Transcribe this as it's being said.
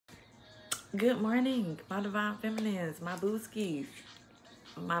Good morning, my divine feminines, my booskies,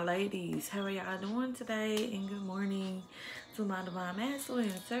 my ladies. How are y'all doing today? And good morning to my divine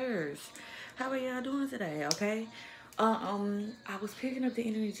masculine sirs. How are y'all doing today? Okay. I was picking up the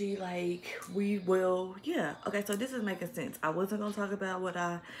energy like we will. Yeah. Okay. So this is making sense. I wasn't gonna talk about what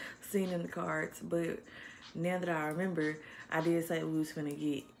I seen in the cards, but now that I remember, I did say we was gonna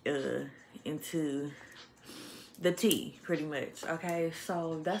get into the tea, pretty much. Okay,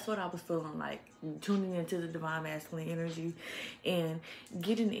 so that's what I was feeling like, tuning into the divine masculine energy and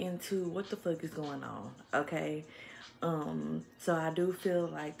getting into what the fuck is going on. Okay, so I do feel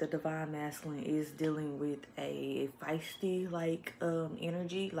like the divine masculine is dealing with a feisty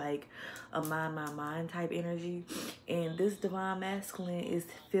energy, like a mind type energy, and this divine masculine is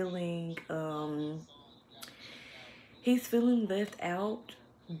feeling he's feeling left out,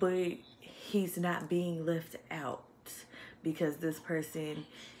 but he's not being left out because this person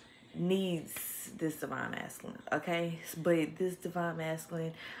needs this divine masculine, okay? But this divine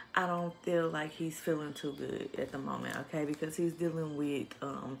masculine, I don't feel like he's feeling too good at the moment, okay? Because he's dealing with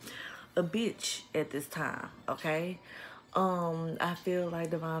a bitch at this time, okay? I feel like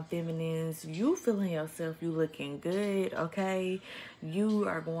divine feminines, you feeling yourself, you looking good, okay? You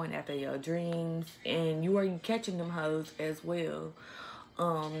are going after your dreams and you are catching them hoes as well.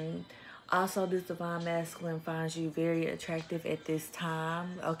 Um, Also, this divine masculine finds you very attractive at this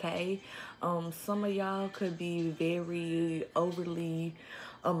time, okay? Some of y'all could be very overly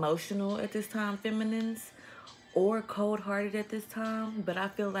emotional at this time, feminines, or cold-hearted at this time, but I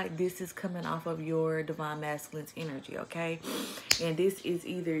feel like this is coming off of your divine masculine's energy, okay? And this is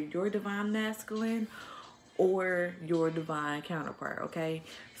either your divine masculine or your divine counterpart, okay?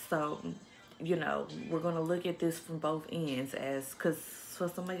 So, you know, we're going to look at this from both ends, as because for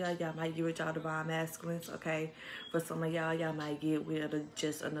some of y'all might get with y'all divine masculines, okay? For some of y'all might get with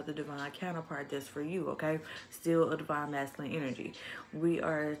just another divine counterpart that's for you, okay? Still a divine masculine energy. We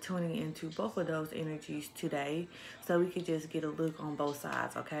are tuning into both of those energies today, so we can just get a look on both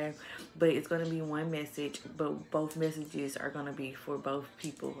sides, okay? But it's going to be one message, but both messages are going to be for both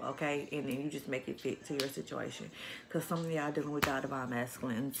people, okay? And then you just make it fit to your situation, because some of y'all dealing with y'all divine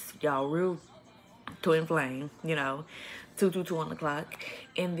masculines, y'all real twin flame, you know, 222 on the clock.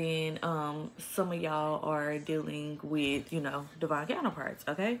 And then some of y'all are dealing with, you know, divine counterparts,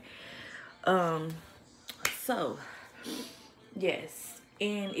 okay? So yes,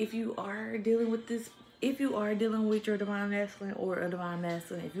 and if you are dealing with this, if you are dealing with your divine masculine or a divine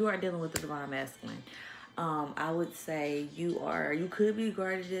masculine, if you are dealing with the divine masculine, I would say you could be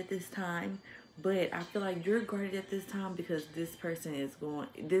guarded at this time, but I feel like you're guarded at this time because this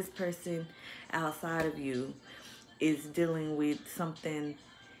person outside of you is dealing with something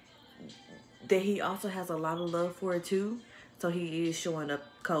that he also has a lot of love for too. So he is showing up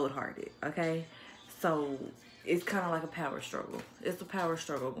cold-hearted, okay? So it's kind of like a power struggle. It's a power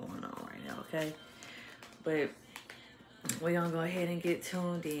struggle going on right now, okay? But we're going to go ahead and get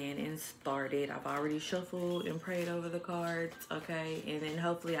tuned in and started. I've already shuffled and prayed over the cards, okay? And then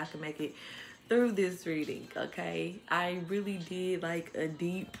hopefully I can make it through this reading, okay? I really did like a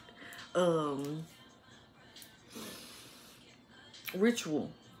deep ritual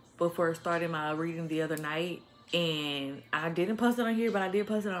before starting my reading the other night, and I didn't post it on here, but I did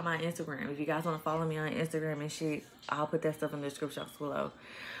post it on my Instagram. If you guys want to follow me on Instagram and shit, I'll put that stuff in the description box below.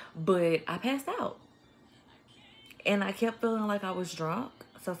 But I passed out and I kept feeling like I was drunk.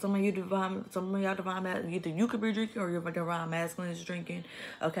 So some of y'all divine, either you could be drinking or your divine masculine is drinking,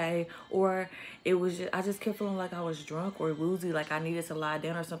 okay? Or it was just, I just kept feeling like I was drunk or woozy, like I needed to lie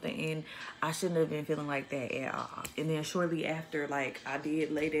down or something, and I shouldn't have been feeling like that at all. And then shortly after, like I did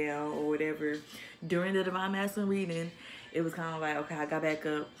lay down or whatever, during the divine masculine reading, it was kind of like, okay, I got back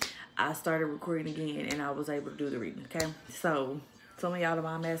up, I started recording again, and I was able to do the reading, okay? So some of y'all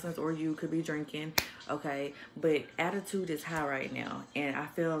divine masculines or you could be drinking, okay? But attitude is high right now. And I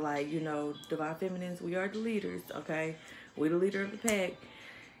feel like, you know, divine feminines, we are the leaders, okay? We're the leader of the pack.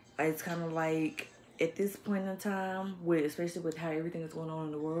 It's kind of like at this point in time, especially with how everything is going on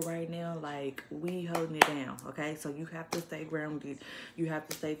in the world right now, like we holding it down, okay? So you have to stay grounded. You have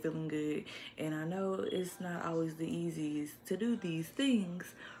to stay feeling good. And I know it's not always the easiest to do these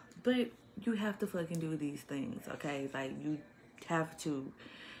things, but you have to fucking do these things, okay? Like you have to,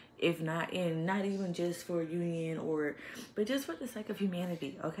 if not, and not even just for union but just for the sake of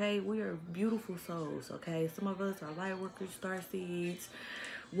humanity, okay? We are beautiful souls, okay? Some of us are light workers, star seeds,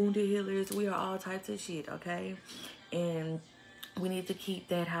 wounded healers. We are all types of shit, okay? And we need to keep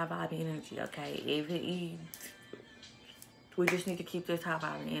that high vibe energy, okay? We just need to keep this high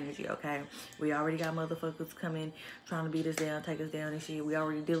vibe energy, okay? We already got motherfuckers coming, trying to beat us down, take us down and shit. We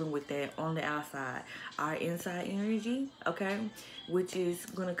already dealing with that on the outside. Our inside energy, okay, which is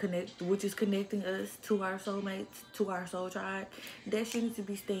connecting us to our soulmates, to our soul tribe. That shit needs to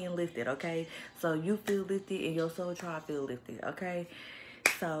be staying lifted, okay? So you feel lifted and your soul tribe feel lifted, okay?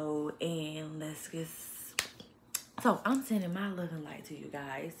 So, and let's get... So, I'm sending my love and light to you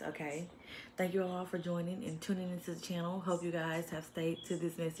guys, okay? Thank you all for joining and tuning into the channel. Hope you guys have stayed to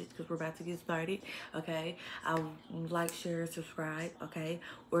this message because we're about to get started, okay? I like, share, subscribe, okay?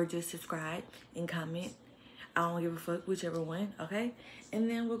 Or just subscribe and comment. I don't give a fuck, whichever one, okay? And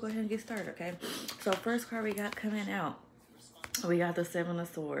then we'll go ahead and get started, okay? So, first card we got coming out, we got the Seven of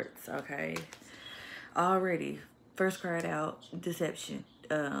Swords, okay? Already, first card out, deception,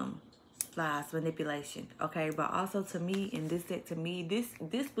 lies, manipulation, okay? But also to me, in this set, to me, this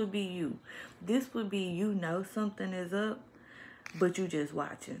would be you. This would be you know something is up, but you just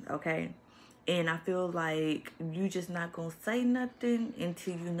watching, okay? And I feel like you just not gonna say nothing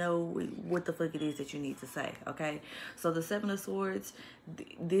until you know what the fuck it is that you need to say, okay? So the Seven of Swords,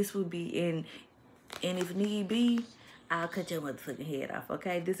 this would be in, and if need be, I'll cut your motherfucking head off,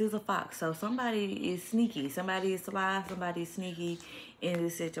 okay? This is a fox, so somebody is sneaky. Somebody is sly, somebody is sneaky in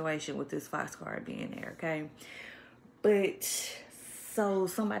this situation with this fox card being there, okay? But, so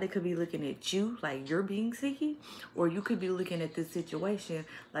somebody could be looking at you like you're being sneaky, or you could be looking at this situation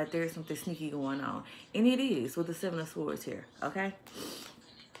like there's something sneaky going on. And it is with the Seven of Swords here, okay?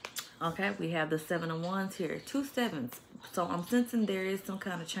 Okay, we have the Seven of Wands here, 2 sevens. So I'm sensing there is some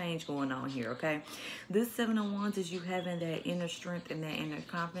kind of change going on here, okay? This Seven of Wands is you having that inner strength and that inner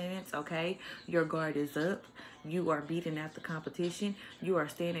confidence, okay? Your guard is up. You are beating out the competition. You are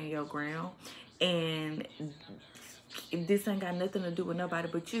standing your ground. And this ain't got nothing to do with nobody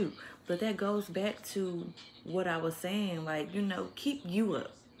but you. But that goes back to what I was saying, like, you know, keep you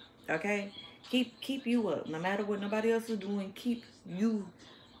up, okay? Keep you up. No matter what nobody else is doing, keep you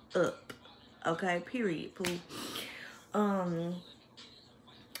up, okay? Period, poo.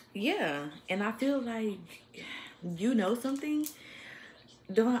 Yeah, and I feel like you know something.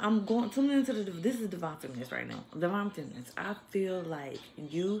 Divine, I'm going tuning into this is divine feminist right now. Divine feminist. I feel like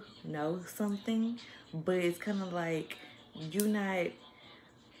you know something, but it's kind of like you not,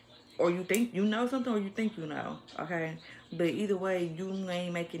 or you think you know something, or you think you know, okay? But either way, you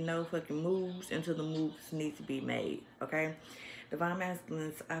ain't making no fucking moves until the moves need to be made, okay? Divine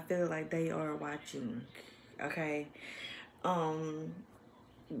masculines, I feel like they are watching, okay?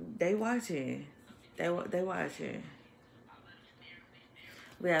 They watching. They watching.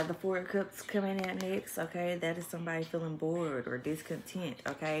 We have the Four of Cups coming out next, okay? That is somebody feeling bored or discontent,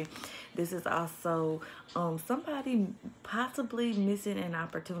 okay? This is also somebody possibly missing an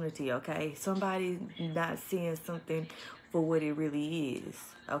opportunity, okay? Somebody not seeing something for what it really is,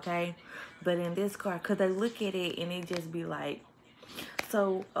 okay? But in this card, because they look at it and it just be like,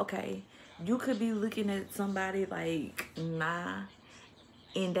 so, okay, you could be looking at somebody like, nah,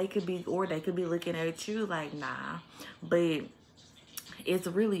 and they could be, or they could be looking at you like, nah, but it's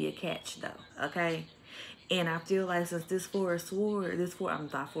really a catch though, okay? And I feel like since this Four of Swords, I'm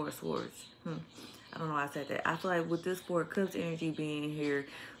not Four of Swords. I don't know why I said that. I feel like with this Four of Cups energy being here,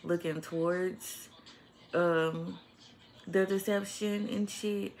 looking towards the deception and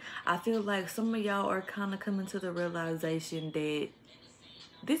shit, I feel like some of y'all are kind of coming to the realization that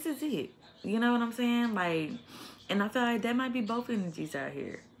this is it. You know what I'm saying? Like, and I feel like that might be both energies out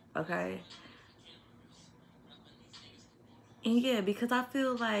here, okay? And yeah, because I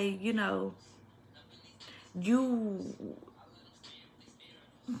feel like, you know,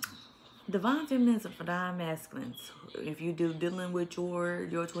 divine feminines and divine masculines, if you do dealing with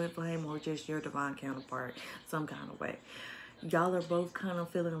your twin flame or just your divine counterpart some kind of way, y'all are both kind of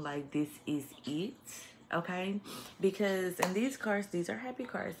feeling like this is it, okay? Because in these cards, these are happy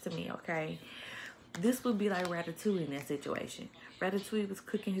cards to me, okay? This would be like Ratatouille in that situation. Ratatouille was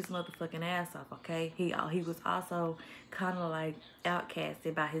cooking his motherfucking ass off, okay? He was also kind of like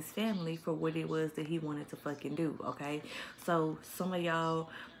outcasted by his family for what it was that he wanted to fucking do, okay? So some of y'all,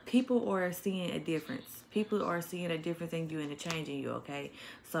 people are seeing a difference. People are seeing a difference in you and a change in you, okay?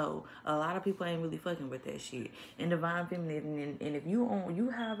 So a lot of people ain't really fucking with that shit. And divine feminine, and if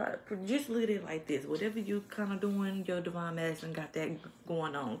you have just look at it like this. Whatever you kind of doing, your divine masculine got that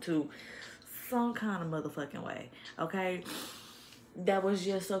going on too. Some kind of motherfucking way, okay? That was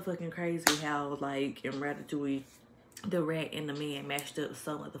just so fucking crazy how, like, in Ratatouille, the rat and the man matched up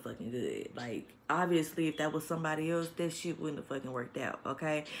so motherfucking good. Like, obviously, if that was somebody else, that shit wouldn't have fucking worked out,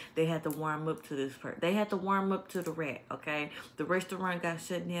 okay? They had to warm up to this person. They had to warm up to the rat, okay? The restaurant got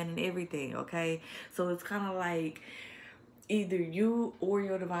shut down and everything, okay? So it's kind of like either you or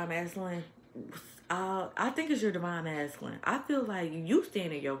your divine masculine, I think it's your divine masculine. I feel like you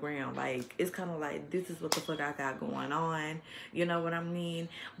standing your ground. Like, it's kind of like, this is what the fuck I got going on. You know what I mean?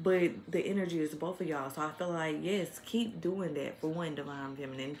 But the energy is both of y'all. So I feel like, yes, keep doing that for one, divine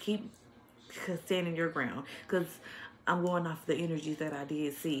feminine. Keep standing your ground. Because I'm going off the energies that I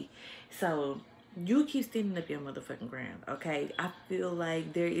did see. So you keep standing up your motherfucking ground, okay? I feel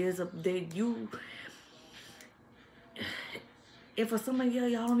like and for some of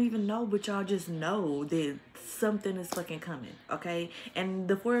y'all don't even know, but y'all just know that something is fucking coming, okay? And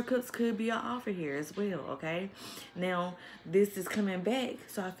the Four of Cups could be an offer here as well, okay? Now, this is coming back,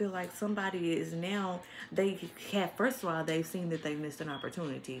 so I feel like somebody is now, first of all, they've seen that they missed an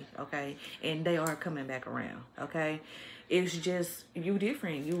opportunity, okay? And they are coming back around, okay? It's just, you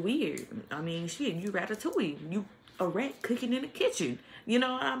different, you weird. I mean, shit, you ratatouille. You a rat cooking in the kitchen. You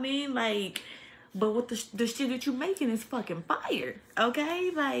know what I mean? Like, but what the shit that you making is fucking fire, okay?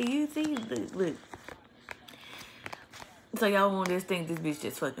 Like, you see, look. So y'all won't just think this bitch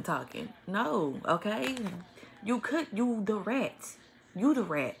just fucking talking. No, okay? You the rat. You the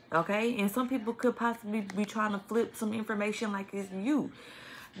rat, okay? And some people could possibly be trying to flip some information like it's you.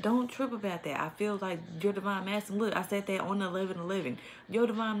 Don't trip about that. I feel like your divine masculine, look, I said that on the 11/11. Your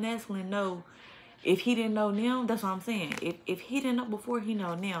divine masculine know, if he didn't know now, that's what I'm saying. If he didn't know before, he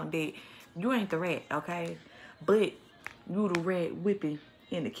know now that you ain't the rat, okay? But you the rat whipping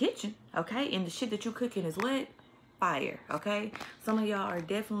in the kitchen, okay? And the shit that you cooking is what? Fire, okay? Some of y'all are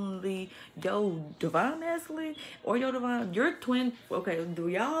definitely your divine masculine or your twin. Okay, do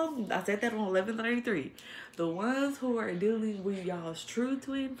y'all? I said that on 11/33. The ones who are dealing with y'all's true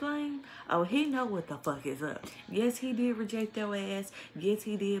twin flame, oh, he know what the fuck is up. Yes, he did reject your ass. Yes,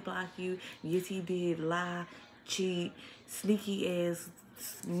 he did block you. Yes, he did lie, cheat, sneaky ass,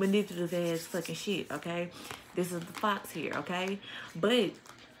 manipulative ass fucking shit, okay? This is the fox here, okay? But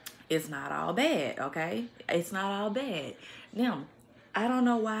it's not all bad, okay? It's not all bad. Now, I don't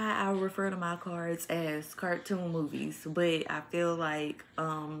know why I refer to my cards as cartoon movies, but I feel like,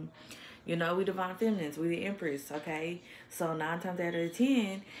 you know, we divine feminines, we the empress, okay? So 9 times out of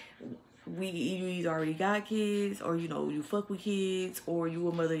 10, you either already got kids, or, you know, you fuck with kids, or you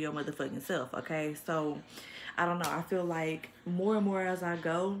a mother your motherfucking self, okay? So, I don't know. I feel like more and more as I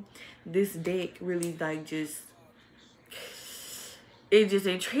go, this deck really, like, it just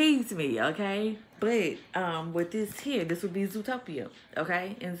intrigues me, okay? But with this here, this would be Zootopia,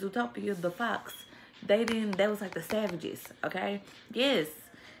 okay? In Zootopia, the fox, that was like the savages, okay? Yes,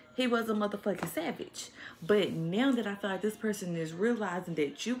 he was a motherfucking savage. But now that I feel like this person is realizing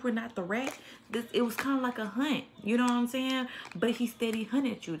that you were not the rat, it was kind of like a hunt, you know what I'm saying? But he steady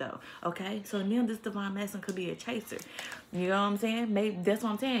hunted you though, okay? So now this divine masculine could be a chaser, you know what I'm saying? Maybe that's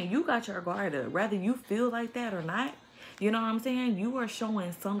what I'm saying. You got your guard up, whether you feel like that or not. You know what I'm saying? You are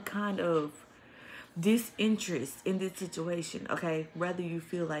showing some kind of disinterest in this situation, okay? Whether you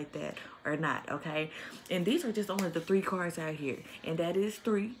feel like that or not, okay? And these are just only the 3 cards out here. And that is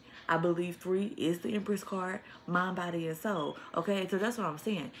 3. I believe 3 is the Empress card, mind, body, and soul, okay? So that's what I'm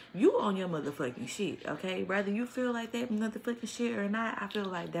saying. You on your motherfucking shit, okay? Whether you feel like that motherfucking shit or not, I feel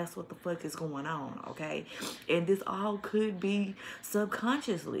like that's what the fuck is going on, okay? And this all could be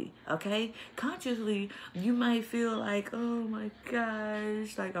subconsciously, okay? Consciously, you might feel like, oh my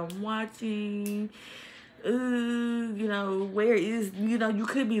gosh, like I'm watching, you know, where is, you know, you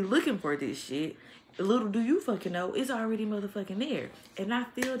could be looking for this shit. Little do you fucking know, it's already motherfucking there. And I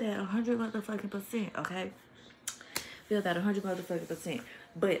feel that 100 motherfucking %, okay? Feel that 100 motherfucking %.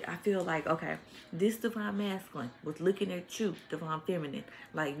 But I feel like, okay, this divine masculine was looking at you, divine feminine,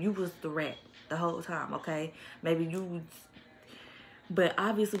 like you was the rat the whole time, okay? Maybe you, but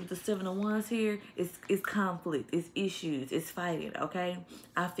obviously with the 7 of Wands here, it's conflict, it's issues, it's fighting, okay?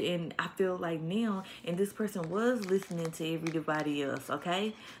 I feel like now, and this person was listening to everybody else,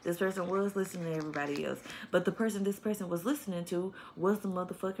 okay? This person was listening to everybody else. But the person this person was listening to was the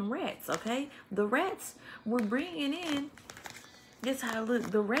motherfucking rats, okay? The rats were bringing in, this how I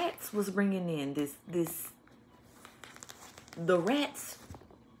look, the rats was bringing in the rats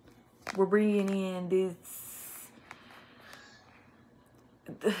were bringing in this,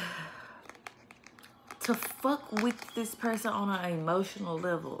 to fuck with this person on an emotional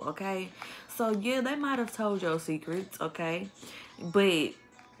level, okay? So yeah, they might have told your secrets, okay? But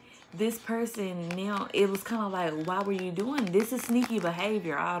this person now, it was kind of like, why were you doing this? Is sneaky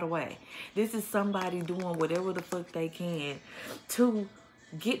behavior all the way. This is somebody doing whatever the fuck they can to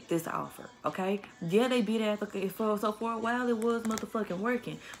get this offer, okay? Yeah, they be there for a while it was motherfucking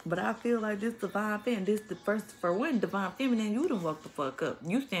working, but I feel like this divine feminine, this the first for one divine feminine, you done woke the fuck up.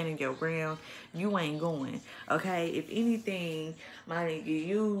 You standing your ground, you ain't going, okay? If anything, my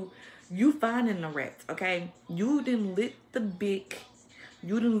nigga, you finding the rats, okay? You done lit the bick,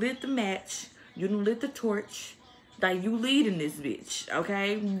 you done lit the match, you done lit the torch. Like, you leading this bitch,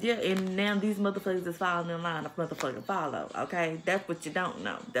 okay? Yeah, and now these motherfuckers is following in line of motherfucking follow, okay? That's what you don't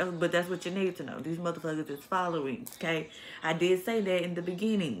know. But that's what you need to know. These motherfuckers is following, okay? I did say that in the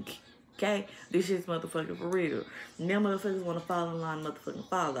beginning, okay? This shit's motherfucking for real. Now motherfuckers want to follow in line motherfucking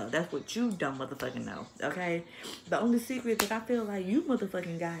follow. That's what you don't motherfucking know, okay? The only secret that I feel like you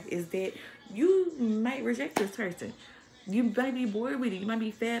motherfucking got is that you might reject this person. You might be bored with it. You might be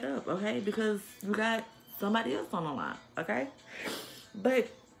fed up, okay? Because you got somebody else on the line, okay? But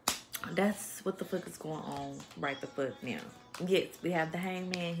that's what the fuck is going on right the fuck now. Yes, we have the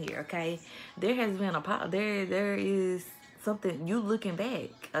hangman here, okay? There has been there is something, you looking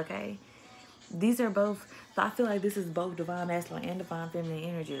back, okay? These are both, so I feel like this is both divine masculine and divine feminine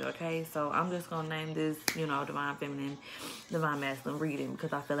energies, okay? So I'm just gonna name this, you know, divine feminine, divine masculine reading,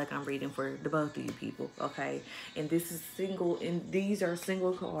 because I feel like I'm reading for the both of you people, okay? And this is single, and these are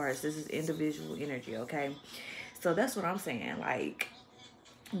single cards. This is individual energy, okay? So that's what I'm saying. Like,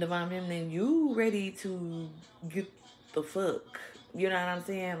 divine feminine, you ready to get the fuck, you know what I'm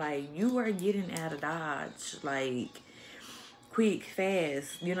saying? Like, you are getting out of Dodge, like, quick,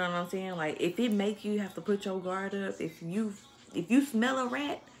 fast, you know what I'm saying? Like, if it make you have to put your guard up, if you smell a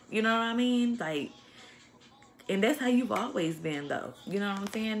rat, you know what I mean? Like, and that's how you've always been, though. You know what I'm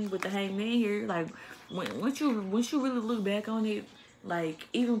saying? With the hangman here, like, once you really look back on it, like,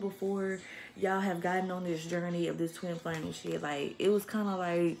 even before y'all have gotten on this journey of this twin flame shit, like, it was kind of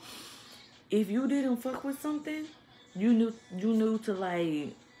like, if you didn't fuck with something, you knew to,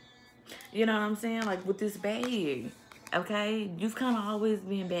 like, you know what I'm saying? Like, with this bag, okay? You've kind of always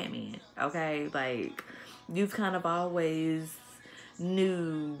been Batman, okay? Like, you've kind of always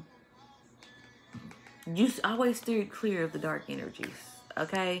knew, you always steered clear of the dark energies,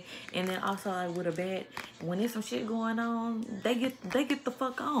 okay? And then also, like, with a bat, when there's some shit going on, they get the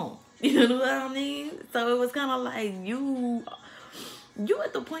fuck on. You know what I mean? So it was kind of like, you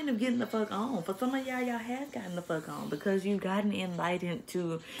at the point of getting the fuck on. For some of y'all have gotten the fuck on because you've gotten enlightened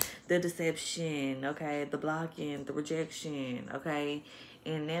to the deception, okay, the blocking, the rejection, okay,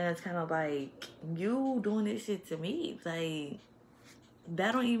 and then it's kind of like, you doing this shit to me, like,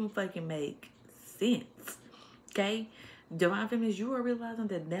 that don't even fucking make sense, okay? Divine feminines, you are realizing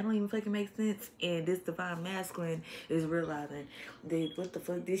that don't even fucking make sense, and this divine masculine is realizing that what the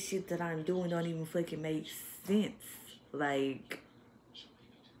fuck, this shit that I'm doing don't even fucking make sense, like,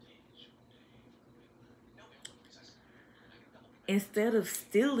 instead of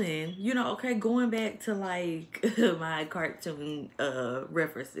stealing, you know, okay, going back to, like, my cartoon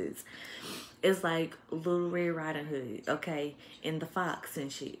references, it's like Little Red Riding Hood, okay, and the fox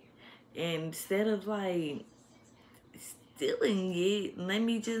and shit. And instead of, like, stealing it, let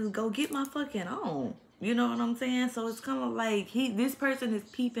me just go get my fucking own. You know what I'm saying? So it's kind of like this person is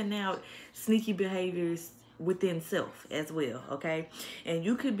peeping out sneaky behaviors within self as well, okay? And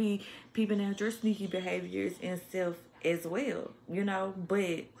you could be peeping out your sneaky behaviors in self as well, you know?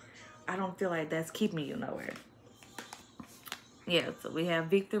 But I don't feel like that's keeping you nowhere. Yeah, so we have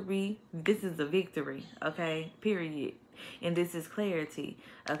victory. This is a victory, okay? Period. And this is clarity,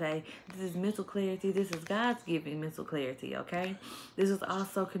 okay? This is mental clarity. This is God's giving mental clarity, okay? This is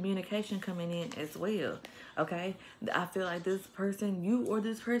also communication coming in as well, okay? I feel like this person, you or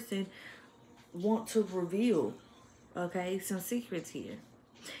this person, want to reveal, okay, some secrets here.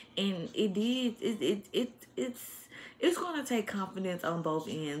 And it's going to take confidence on both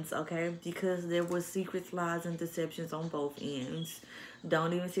ends, okay? Because there was secrets, lies, and deceptions on both ends.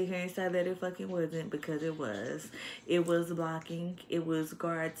 Don't even sit here and say that it fucking wasn't, because it was. It was blocking. It was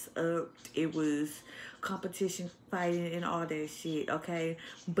guards up. It was competition fighting and all that shit, okay?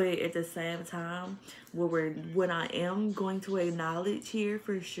 But at the same time, what I am going to acknowledge here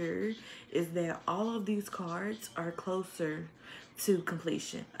for sure is that all of these cards are closer to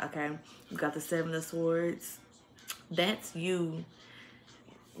completion, okay? You got the Seven of Swords. That's you.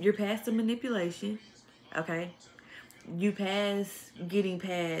 You're past the manipulation, okay? You getting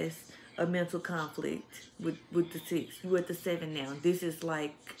past a mental conflict with the 6. You at the 7 now. This is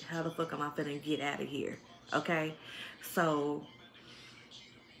like, how the fuck am I finna get out of here, okay? So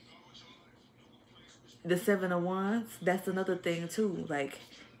the 7 of Wands, that's another thing too. Like,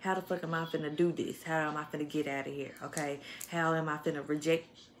 how the fuck am I finna do this? How am I finna get out of here, okay? How am I finna reject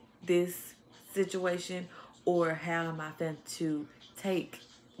this situation? Or how am I finna to take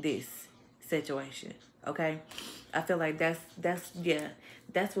this situation, okay? I feel like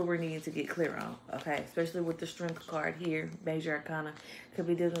that's what we're needing to get clear on, okay? Especially with the Strength card here, Major Arcana. Could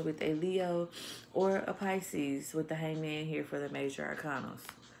be dealing with a Leo or a Pisces with the Hangman here for the Major Arcanas,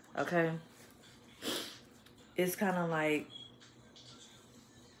 okay? It's kind of like,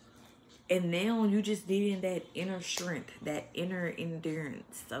 and now you just needing that inner strength, that inner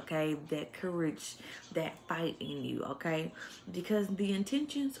endurance, okay? That courage, that fight in you, okay? Because the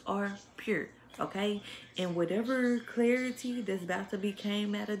intentions are pure, okay? And whatever clarity that's about to be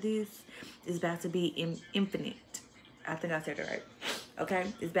came out of this is about to be infinite. I think I said it right, okay?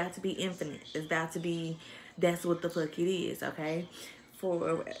 It's about to be infinite. It's about to be, that's what the fuck it is, okay?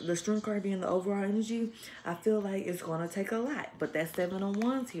 For the Strength card being the overall energy, I feel like it's going to take a lot. But that's 7 of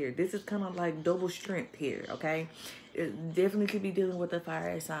Wands here. This is kind of like double strength here, okay? It definitely could be dealing with a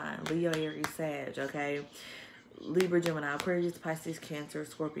fire sign. Leo, Aries, Sag, okay? Libra, Gemini, Aquarius, Pisces, Cancer,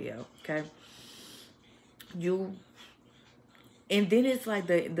 Scorpio, okay? And then it's like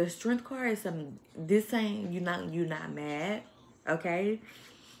the Strength card is this saying you're not mad, okay?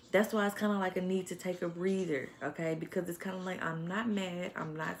 That's why it's kind of like a need to take a breather, okay? Because it's kind of like, I'm not mad,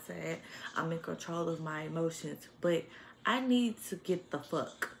 I'm not sad, I'm in control of my emotions, but I need to get the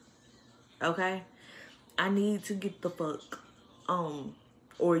fuck, okay? I need to get the fuck on,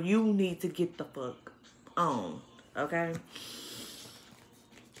 or you need to get the fuck on, okay?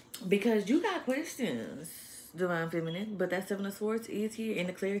 Because you got questions, Divine Feminine, but that 7 of Swords is here and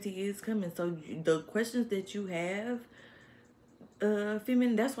the clarity is coming. So the questions that you have,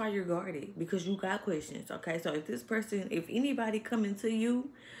 feminine, that's why you're guarded, because you got questions, okay? So if this person, if anybody coming to you,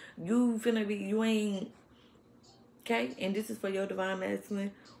 you ain't, okay? And this is for your divine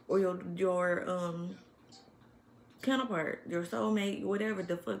masculine or your counterpart, your soulmate, whatever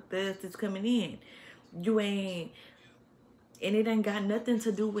the fuck that's coming in. You ain't, and it ain't got nothing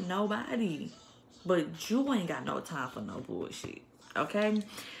to do with nobody, but you ain't got no time for no bullshit, okay?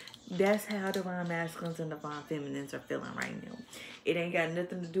 That's how divine masculines and divine feminines are feeling right now. It ain't got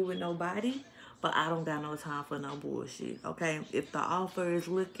nothing to do with nobody, but I don't got no time for no bullshit, okay? If the offer is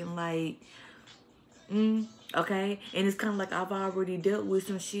looking like, okay? And it's kind of like I've already dealt with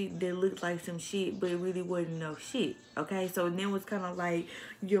some shit that looked like some shit, but it really wasn't no shit, okay? So then it's kind of like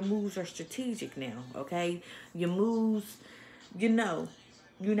your moves are strategic now, okay? Your moves, you know,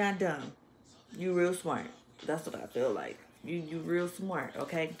 you're not dumb. You real smart. That's what I feel like. You real smart,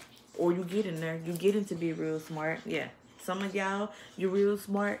 okay? Or you get in there. You get in to be real smart. Yeah. Some of y'all, you're real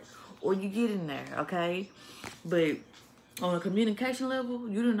smart, or you get in there, okay? But on a communication level,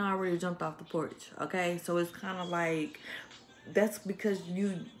 you done already jumped off the porch, okay? So it's kind of like, that's because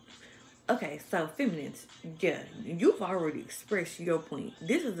you, okay, so feminines, yeah, you've already expressed your point.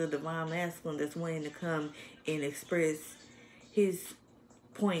 This is a divine masculine that's wanting to come and express his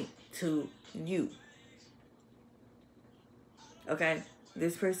point to you, okay?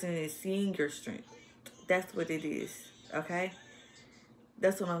 This person is seeing your strength. That's what it is, okay?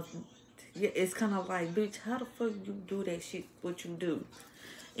 That's what I'm, yeah, it's kind of like, bitch, how the fuck you do that shit, what you do?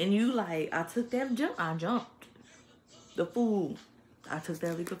 And you like, I took that jump, I jumped. The fool. I took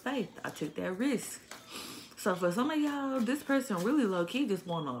that leap of faith. I took that risk. So for some of y'all, this person really low-key just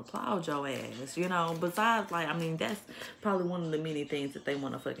want to applaud your ass, you know? Besides, like, I mean, that's probably one of the many things that they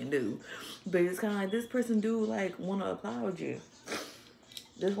want to fucking do. But it's kind of like, this person do, like, want to applaud you.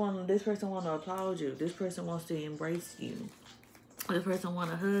 This person want to applaud you. This person wants to embrace you. This person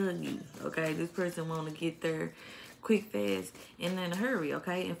want to hug you, okay? This person want to get there quick, fast, and in a hurry,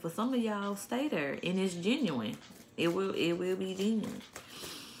 okay? And for some of y'all, stay there, and it's genuine. It will be genuine.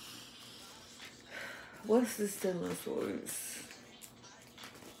 What's the 7 of Swords?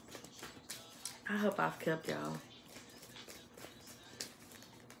 I hope I've kept y'all.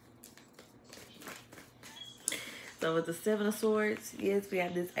 So with the 7 of Swords, yes, we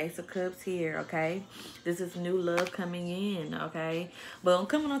have this Ace of Cups here, okay? This is new love coming in, okay? But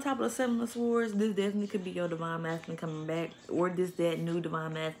coming on top of the 7 of Swords, this definitely could be your divine masculine coming back, or that new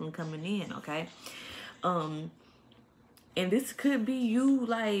divine masculine coming in, okay? And this could be you,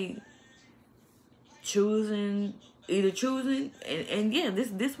 like, choosing, and yeah,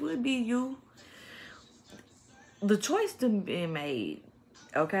 this would be you. The choice to be made,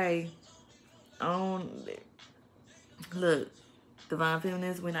 okay? Look, divine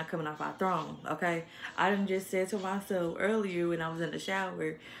feminists, we're not coming off our throne, okay? I done just said to myself earlier when I was in the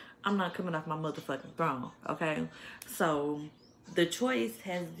shower, I'm not coming off my motherfucking throne, okay? So the choice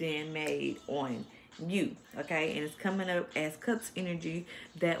has been made on you, okay? And it's coming up as Cups energy.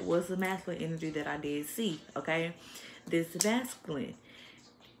 That was the masculine energy that I did see, okay? This masculine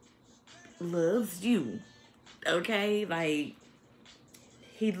loves you, okay? Like,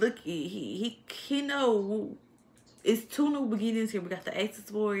 he know it's two new beginnings here. We got the Ace of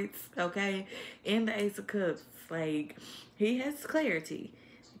Swords, okay, and the Ace of Cups. Like, he has clarity.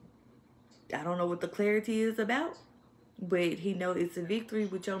 I don't know what the clarity is about, but he know it's a victory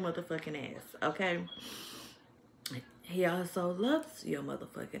with your motherfucking ass, okay? He also loves your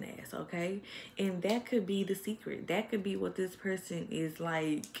motherfucking ass, okay? And that could be the secret. That could be what this person is,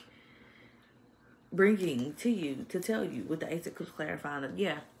 like, bringing to you to tell you with the Ace of Cups clarifying that,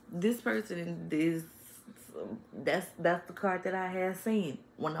 yeah, this person is, that's the card that I had seen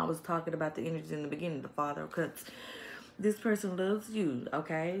when I was talking about the energy in the beginning, the Father of Cups. This person loves you,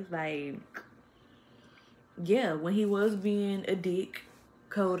 okay? Like, yeah, when he was being a dick,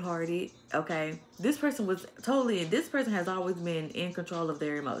 cold-hearted, okay, this person has always been in control of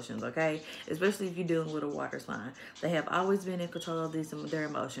their emotions, okay, especially if you're dealing with a water sign. They have always been in control of their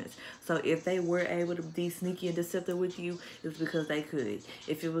emotions. So if they were able to be sneaky and deceptive with you, it was because they could.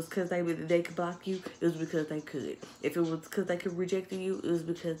 If it was because they could block you, it was because they could. If it was because they could reject you, it was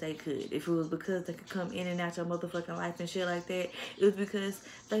because they could. If it was because they could come in and out your motherfucking life and shit like that, it was because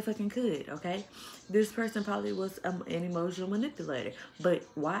they fucking could, okay? This person probably was an emotional manipulator. But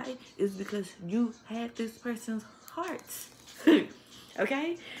why? It's because you had this person's heart.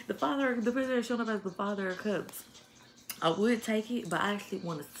 Okay? The person that's showing up as the Father of Cups. I would take it, but I actually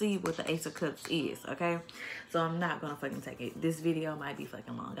want to see what the Ace of Cups is, okay? So I'm not going to fucking take it. This video might be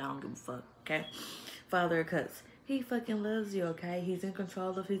fucking long. I don't give a fuck, okay? Father of Cups. He fucking loves you, okay? He's in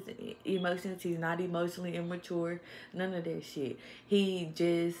control of his emotions. He's not emotionally immature. None of that shit. He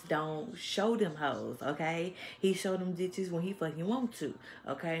just don't show them hoes, okay? He show them ditches when he fucking want to,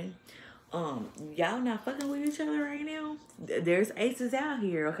 okay? Y'all not fucking with each other right now. There's aces out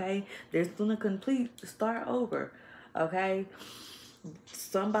here, okay? There's gonna start over, okay?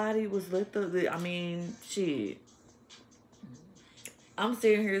 Somebody was shit. I'm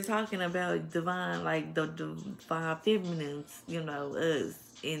sitting here talking about divine, like the divine feminines, you know, us,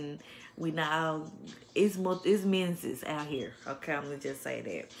 and we not all, it's men's out here, okay? I'm gonna just say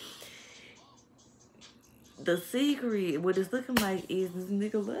that. The secret, what it's looking like, is this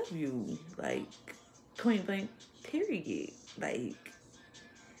nigga love you, like, point blank, period. Like,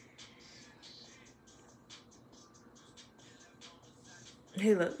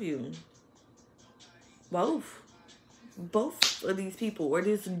 he love you. Both of these people, or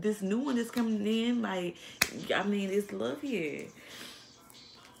this new one that's coming in, like, I mean, it's love here.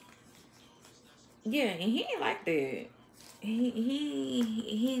 Yeah, and he ain't like that.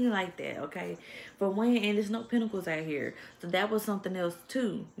 He ain't like that, okay? For one, and there's no pentacles out here, so that was something else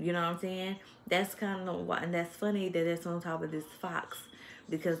too. You know what I'm saying? That's kind of why, and that's funny that that's on top of this fox,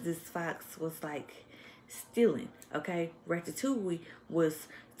 because this fox was like stealing. Okay, Ratatouille was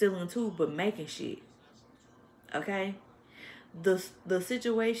stealing too, but making shit. Okay, the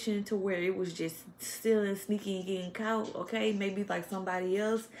situation to where it was just stealing, sneaky, and getting caught, okay, maybe like somebody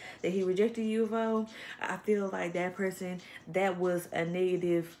else that he rejected you for. I feel like that person, that was a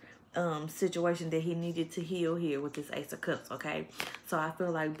negative situation that he needed to heal here with this Ace of Cups, okay? So I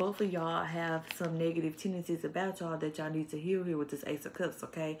feel like both of y'all have some negative tendencies about y'all that y'all need to heal here with this Ace of Cups,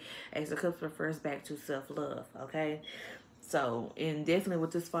 okay? Ace of Cups refers back to self-love, okay? So, and definitely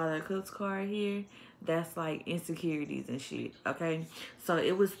with this Father of Cups card here, that's like insecurities and shit, okay? So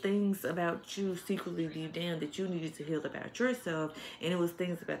it was things about you secretly deep down that you needed to heal about yourself, and it was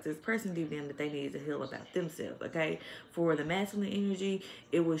things about this person deep down that they needed to heal about themselves, okay? For the masculine energy,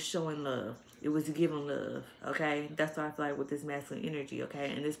 it was showing love. It was giving love, okay? That's what I feel like with this masculine energy, okay?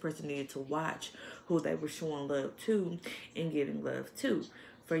 And this person needed to watch who they were showing love to and giving love to.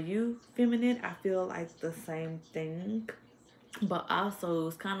 For you, feminine, I feel like the same thing. But also,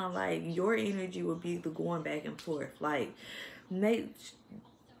 it's kind of like your energy would be the going back and forth. Like,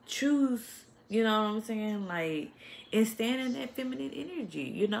 choose, you know what I'm saying? Like, and stand in that feminine energy.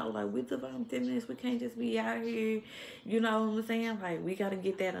 You know, like, we divine feminists, we can't just be out here, you know what I'm saying? Like, we got to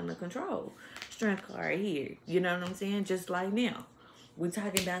get that under control. Strength card here. You know what I'm saying? Just like now. We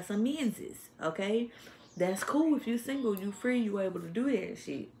talking about some menses, okay? That's cool. If you're single, you free, you able to do that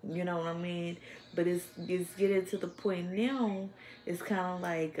shit. You know what I mean? But it's getting to the point now, it's kind of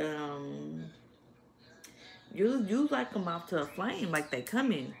like, you like them off to a flame, like they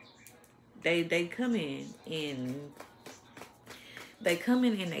come in. They come in and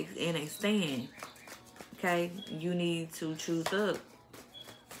they stand. Okay? You need to choose up.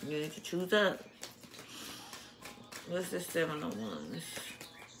 You need to choose up. What's the 7 of Wands?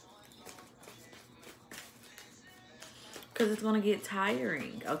 because it's going to get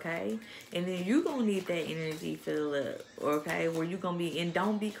tiring, okay? And then you going to need that energy fill up, okay? Where you going to be, and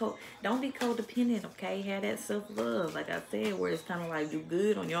don't be codependent, okay? Have that self-love, like I said, where it's kind of like you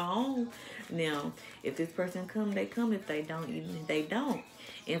good on your own. Now, if this person come, they come. If they don't, even they don't.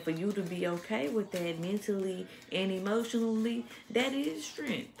 And for you to be okay with that mentally and emotionally, that is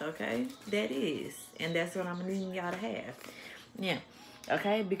strength, okay? That is. And that's what I'm needing y'all to have. Yeah.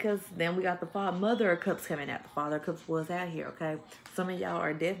 Okay, because then we got the mother of cups coming out. The father of cups was out here, okay? Some of y'all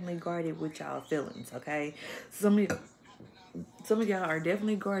are definitely guarded with y'all feelings, okay? Some of y'all are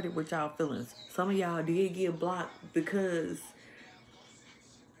definitely guarded with y'all feelings. Some of y'all did get blocked because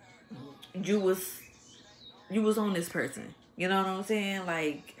you was on this person. You know what I'm saying?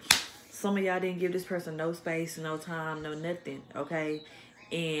 Like, some of y'all didn't give this person no space, no time, no nothing, okay?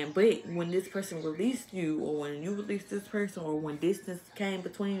 But when this person released you, or when you released this person, or when distance came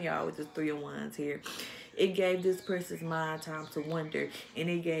between y'all with the 3 of Wands here, it gave this person's mind time to wonder, and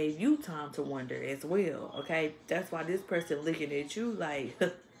it gave you time to wonder as well, okay? That's why this person looking at you like,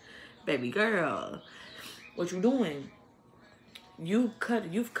 baby girl, what you doing? You've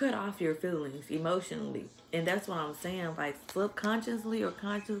cut off your feelings emotionally. And that's what I'm saying. Like, subconsciously or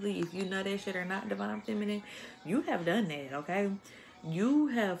consciously, if you know that shit or not, Divine Feminine, you have done that, okay? You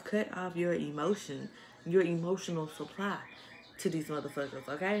have cut off your emotional supply to these motherfuckers,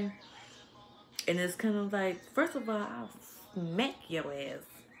 okay? And it's kind of like, first of all, I'll smack your ass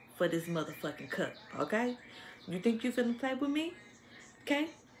for this motherfucking cup, okay? You think you finna play with me? Okay?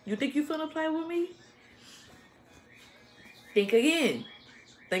 You think you finna play with me? Think again.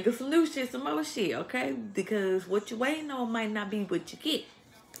 Think of some new shit, some more shit, okay? Because what you waiting on might not be what you get.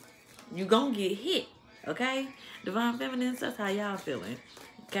 You gonna get hit, okay? Divine Feminines, that's how y'all feeling,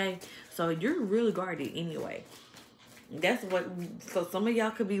 okay? So you're really guarded anyway. That's what, so some of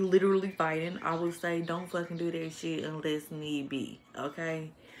y'all could be literally fighting. I would say don't fucking do that shit unless need be, okay?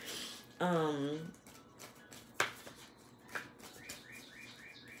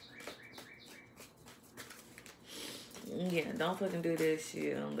 Yeah, don't fucking do that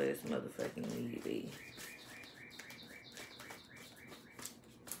shit unless motherfucking need be.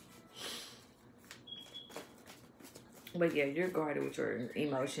 But yeah, you're guarded with your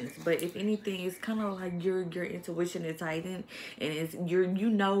emotions. But if anything, it's kind of like your intuition is heightened, and it's you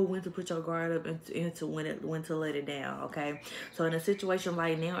know when to put your guard up and into when to let it down. Okay, so in a situation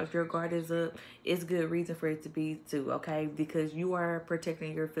right now, if your guard is up, it's good reason for it to be too. Okay, because you are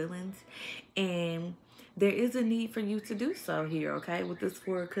protecting your feelings, and there is a need for you to do so here, okay, with this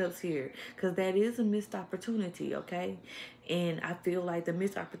 4 of Cups here, because that is a missed opportunity, okay? And I feel like the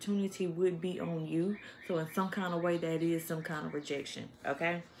missed opportunity would be on you. So in some kind of way, that is some kind of rejection,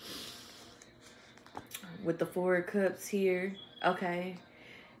 okay? With the 4 of Cups here, okay?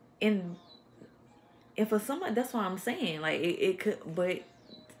 And for someone, that's what I'm saying. Like, it could, but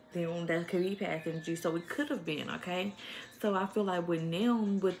then that could be passing you. So it could have been, okay? So I feel like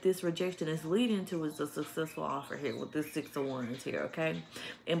what this rejection is leading to is a successful offer here with this 6 of Wands here, okay?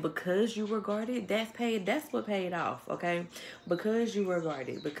 And because you were guarded, that's what paid off, okay? Because you were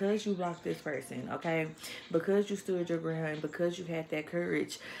guarded, because you blocked this person, okay? Because you stood your ground, because you had that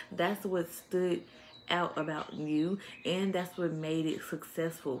courage, that's what stood out about you, and that's what made it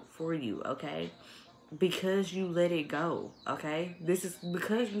successful for you, okay? Because you let it go, okay? This is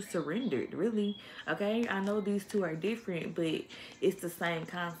because you surrendered, really, okay? I know these two are different, but it's the same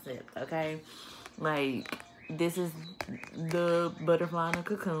concept, okay? Like, this is the butterfly in a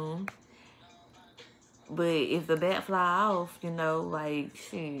cocoon, but if the bat fly off, you know, like,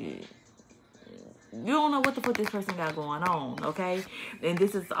 shit, you don't know what the fuck this person got going on, okay? And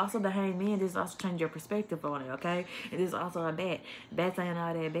this is also the Hangman. This is also change your perspective on it, okay? And this is also a bat. Bats ain't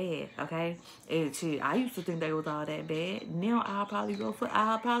all that bad, okay? And shit, I used to think they was all that bad. Now I'll probably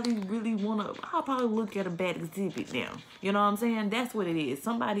I'll probably look at a bat exhibit now. You know what I'm saying? That's what it is.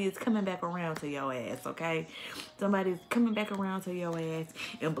 Somebody is coming back around to your ass, okay? Somebody's coming back around to your ass.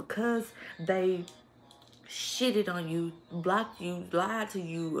 And because they shitted on you, blocked you, lied to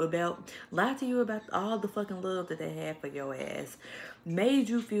you about all the fucking love that they had for your ass, made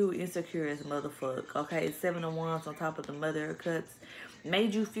you feel insecure as a motherfucker, okay? 7 of Wands on top of the Mother of Cups,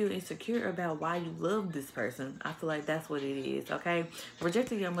 made you feel insecure about why you love this person. I feel like that's what it is, okay?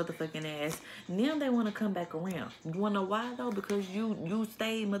 Rejected your motherfucking ass. Now they want to come back around. You want to know why, though? Because you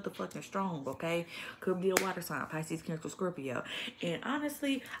stayed motherfucking strong, okay? Could be a water sign, Pisces, Cancer, Scorpio. And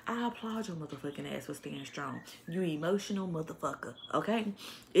honestly, I applaud your motherfucking ass for staying strong. You emotional motherfucker, okay?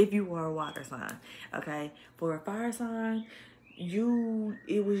 If you are a water sign, okay? For a fire sign,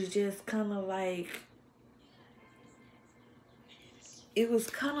 it was just kind of like, it was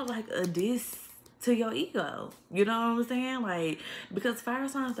kind of like a to your ego. You know what I'm saying? Like, because fire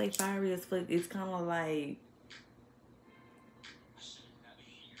signs, they fiery as fuck. It's kind of like,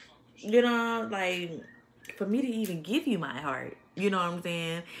 you know, like, for me to even give you my heart. You know what I'm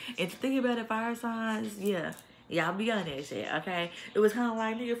saying? And to think about it, fire signs, yeah. Y'all be on that shit, okay? It was kind of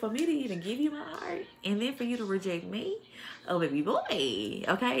like, nigga, for me to even give you my heart and then for you to reject me, oh, baby boy,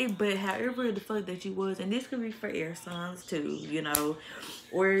 okay? But however the fuck that you was, and this could be for air signs too, you know,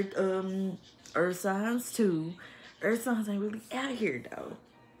 or earth signs too. Earth signs ain't really out here though.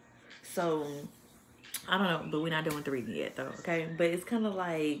 So, I don't know, but we're not doing the reading yet though, okay? But it's kind of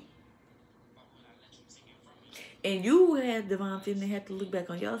like, and you have divine feminine have to look back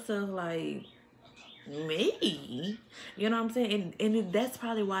on yourself like, me, you know what I'm saying? And that's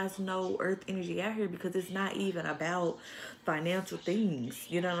probably why it's no earth energy out here, because it's not even about financial things,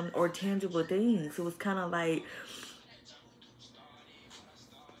 you know, or tangible things. It was kind of like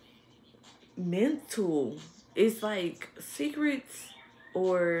mental. It's like secrets,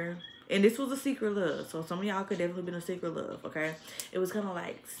 or, and this was a secret love, so some of y'all could definitely been a secret love, okay? It was kind of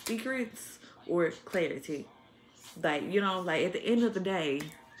like secrets or clarity. Like, you know, like at the end of the day,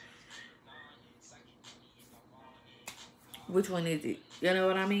 which one is it? You know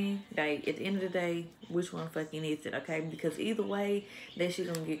what I mean? Like, at the end of the day, which one fucking is it, okay? Because either way, that shit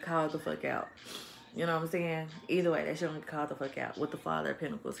gonna get called the fuck out. You know what I'm saying? Either way, that shit gonna get called the fuck out with the Father of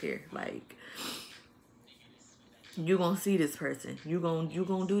Pentacles here. Like, you gonna see this person. You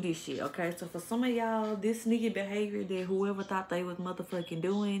gonna do this shit, okay? So for some of y'all, this sneaky behavior that whoever thought they was motherfucking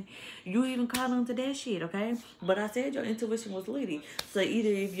doing, you even caught on to that shit, okay? But I said your intuition was litty. So either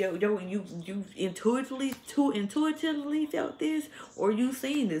if you intuitively felt this, or you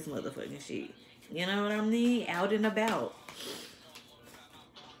seen this motherfucking shit. You know what I mean? Out and about.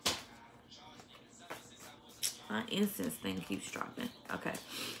 My incense thing keeps dropping. Okay.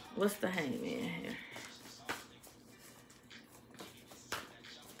 What's the Hangman here?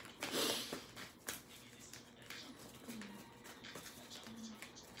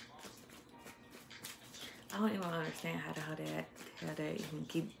 I don't even understand how they even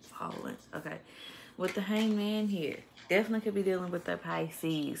keep falling. Okay. With the Hangman here, definitely could be dealing with the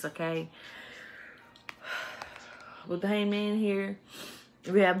Pisces, okay? With the Hangman here,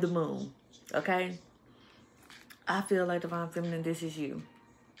 we have the Moon, okay? I feel like Divine Feminine, this is you.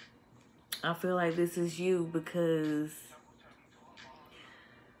 I feel like this is you because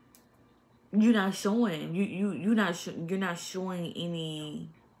you're not showing. You're not showing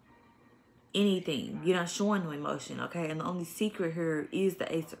anything. You're not showing no emotion, okay? And the only secret here is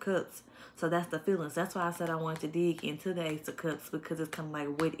the Ace of Cups. So that's the feelings. That's why I said I wanted to dig into the Ace of Cups, because it's kind of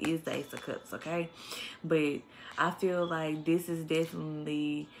like, what is the Ace of Cups, okay? But I feel like this is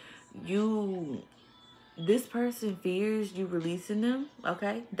definitely you. This person fears you releasing them,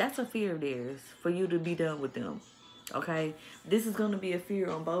 okay? That's a fear of theirs, for you to be done with them, okay? This is going to be a fear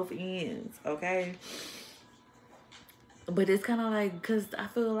on both ends, okay? But it's kind of like, because I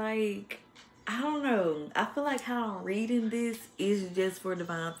feel like, I don't know. I feel like how I'm reading this is just for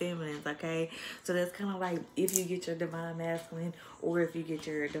Divine Feminines, okay? So that's kind of like if you get your Divine Masculine or if you get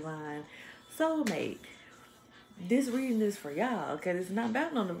your Divine Soulmate. This reading is for y'all, okay? It's not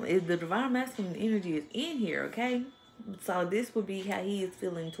about no, the Divine Masculine energy is in here, okay? So this would be how he is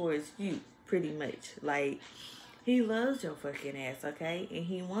feeling towards you, pretty much. Like, he loves your fucking ass, okay? And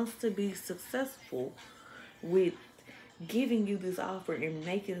he wants to be successful with giving you this offer and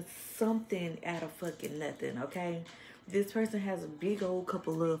making something out of fucking nothing, okay? This person has a big old cup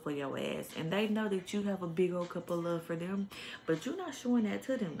of love for your ass, and they know that you have a big old cup of love for them, but you're not showing that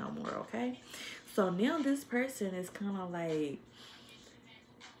to them no more, okay? So now this person is kind of like,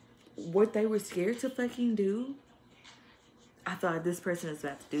 what they were scared to fucking do, I thought this person is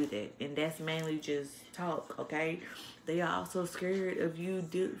about to do that, and that's mainly just talk, okay? They are also scared of you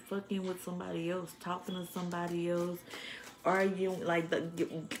fucking with somebody else, talking to somebody else, arguing, like,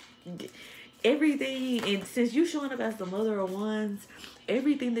 everything. And since you showing up as the Mother of Wands,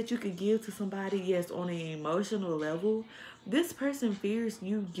 everything that you could give to somebody, yes, on an emotional level, this person fears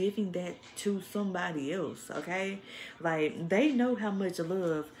you giving that to somebody else, okay? Like, they know how much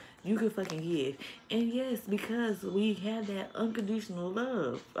love you could fucking give. And yes, because we have that unconditional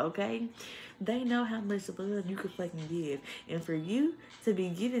love, okay? They know how much love you could fucking give. And for you to be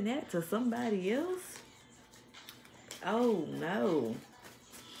giving that to somebody else, oh no.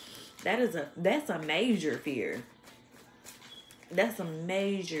 That's a major fear. That's a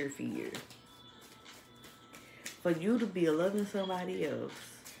major fear. For you to be loving somebody else.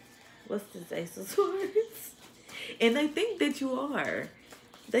 What's this Ace of Swords? And they think that you are.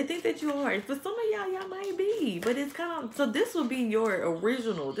 They think that you are. For some of y'all might be, but it's kind of, so this will be your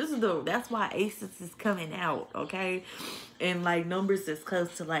original. That's why aces is coming out, okay? And like numbers that's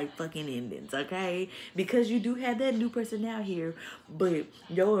close to like fucking endings, okay? Because you do have that new person out here, but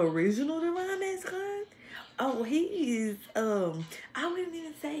your original divine masculine, oh, he's I wouldn't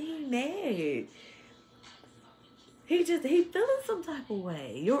even say he mad. He feeling some type of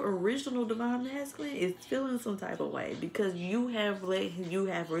way. Your original divine masculine is feeling some type of way because you have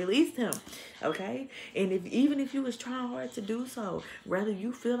released him, okay? And even if you was trying hard to do so, whether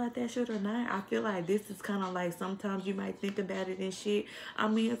you feel like that shit or not, I feel like this is kind of like sometimes you might think about it and shit. I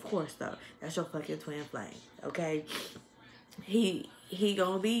mean, of course though, that's your fucking twin flame, okay? He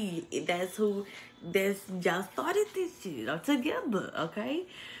gonna be. That's y'all started this shit together, okay?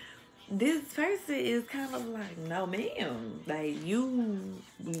 This person is kind of like, no ma'am, like you're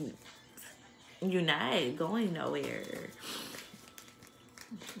not going nowhere.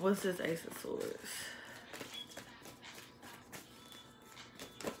 What's this Ace of Swords?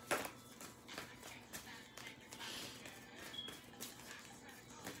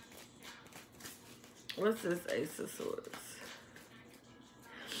 What's this Ace of Swords?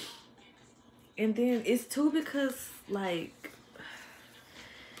 And then it's two because like,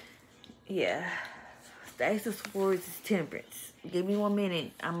 yeah, the Ace of Swords is temperance. Give me 1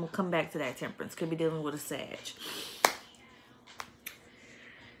 minute. I'm going to come back to that temperance. Could be dealing with a Sag.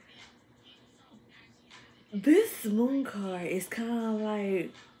 This moon card is kind of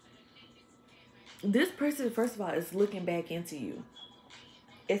like, this person, first of all, is looking back into you.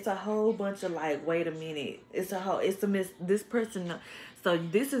 It's a whole bunch of like, wait a minute. This person. So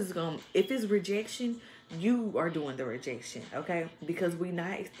this is if it's rejection, you are doing the rejection, okay? Because we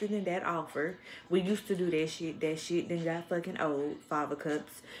not extending that offer. We used to do that shit. That shit then got fucking old. 5 of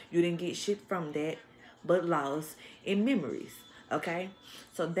Cups. You didn't get shit from that, but loss in memories, okay?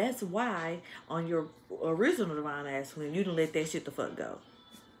 So that's why on your original divine masculine, you didn't let that shit the fuck go.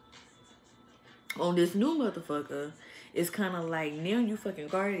 On this new motherfucker, it's kind of like now you fucking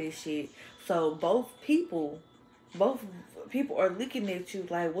guarded this shit. So both people are looking at you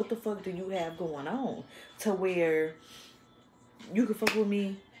like, what the fuck do you have going on? To where you can fuck with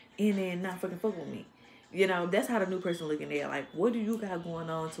me and then not fucking fuck with me. You know, that's how the new person looking at. Like, what do you got going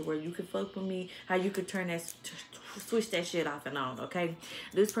on to where you can fuck with me? How you could turn that, switch that shit off and on, okay?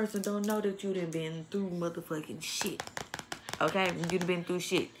 This person don't know that you done been through motherfucking shit. Okay? You done been through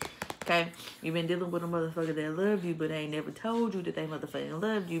shit. Okay, you've been dealing with a motherfucker that loved you, but they ain't never told you that they motherfucking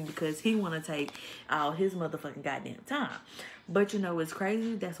loved you because he want to take all his motherfucking goddamn time. But you know what's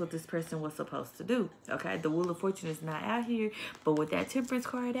crazy? That's what this person was supposed to do. Okay, the Wheel of Fortune is not out here, but with that Temperance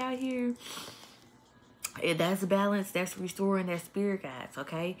card out here, that's balance. That's restoring their spirit guides.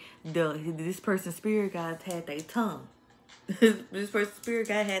 Okay, this person's spirit guides had their tongue. This person's spirit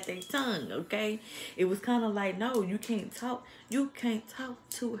guide had their tongue, okay? It was kind of like, no, you can't talk. You can't talk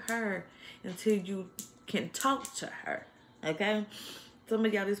to her until you can talk to her, okay? Some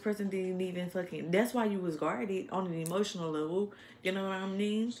of y'all, this person didn't even fucking, that's why you was guarded on an emotional level. You know what I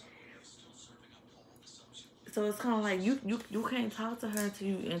mean? So it's kind of like you can't talk to her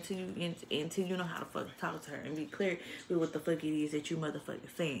until you know how to fucking talk to her and be clear with what the fuck it is that you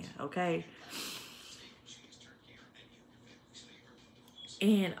motherfucking saying, okay?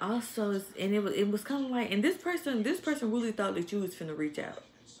 And also, it was kind of like, and this person really thought that you was finna reach out.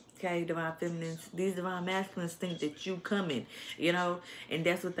 Okay, divine feminines, these divine masculines think that you coming, you know, and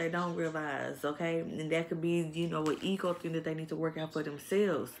that's what they don't realize, okay? And that could be, you know, an ego thing that they need to work out for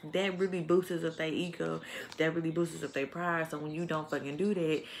themselves. That really boosts up their ego. That really boosts up their pride. So when you don't fucking do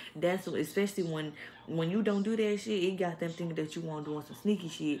that, that's especially when you don't do that shit, it got them thinking that you want doing some sneaky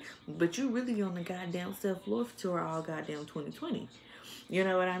shit. But you really on the goddamn self-love tour all goddamn 2020. You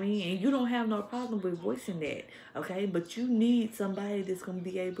know what I mean? And you don't have no problem with voicing that, okay? But you need somebody that's going to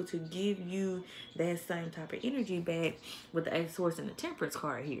be able to give you that same type of energy back with the Ace of Swords and the Temperance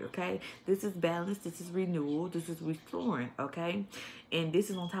card here, okay? This is balance. This is renewal. This is restoring, okay? And this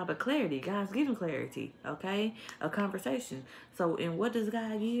is on top of clarity. God's giving clarity, okay? A conversation. So, and what does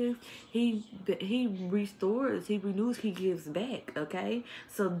God give? He restores, he renews, he gives back, okay?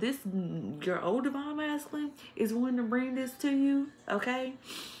 So this, your old divine masculine is wanting to bring this to you, okay?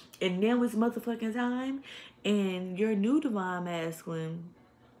 And now it's motherfucking time. And your new divine masculine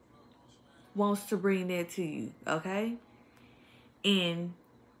wants to bring that to you, okay? And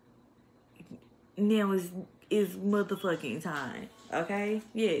now is motherfucking time, okay?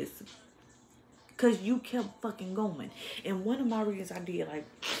 Yes. Because you kept fucking going. And one of my reasons I did, like,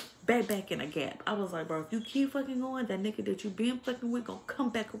 back in a gap, I was like, bro, if you keep fucking going, that nigga that you been fucking with gonna come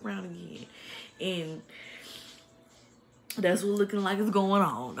back around again. And That's what looking like is going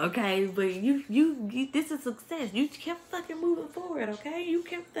on, okay? But you, this is success. You kept fucking moving forward, okay? You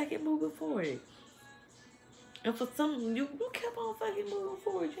kept fucking moving forward. And for some, you kept on fucking moving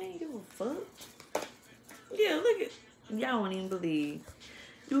forward. You ain't give a fuck. Yeah, look at, y'all won't even believe.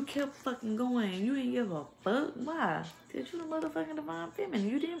 You kept fucking going. You ain't give a fuck. Why? Because you the motherfucking divine feminine.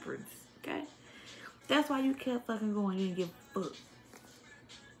 You the empress, okay? That's why you kept fucking going. You didn't give a fuck.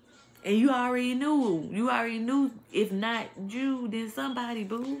 And you already knew. You already knew. If not you, then somebody,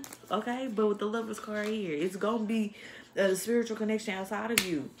 boo. Okay? But with the Lover's card here, it's going to be a spiritual connection outside of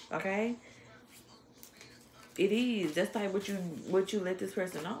you. Okay? It is. That's like what you let this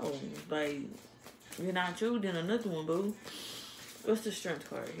person know. Like, you're not you, then another one, boo. What's the Strength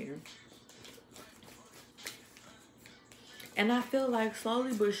card here? And I feel like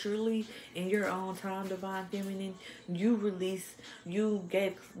slowly but surely, in your own time, divine feminine, you let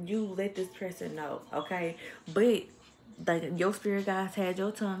this person know, okay? But like your spirit guides had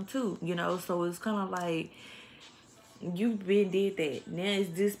your tongue too, you know. So it's kind of like you've been did that. Now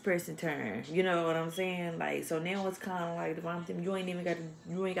it's this person's turn. You know what I'm saying? Like, so now it's kind of like divine feminine.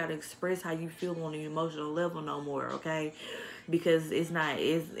 You ain't got to express how you feel on an emotional level no more, okay? Because it's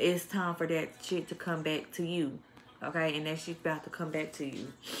time for that shit to come back to you. Okay, and that shit's about to come back to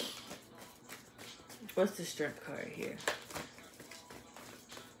you. What's the Strength card here?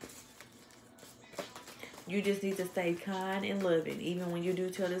 You just need to stay kind and loving, even when you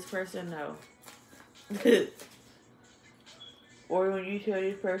do tell this person no. Or when you tell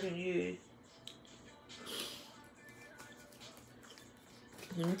this person yes.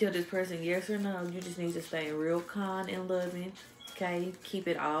 When you tell this person yes or no, you just need to stay real kind and loving. Okay, keep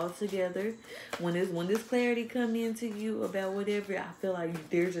it all together. When this clarity come into you about whatever, I feel like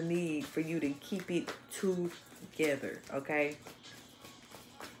there's a need for you to keep it together. Okay,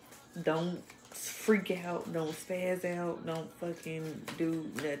 don't freak out, don't spaz out, don't fucking do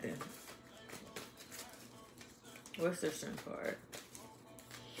nothing. What's the Strength card?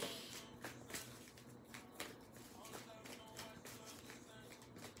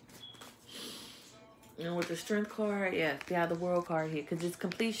 And with the Strength card, yeah, the World card here, because it's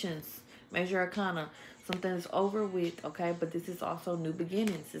completions, major arcana, something is over with, okay? But this is also new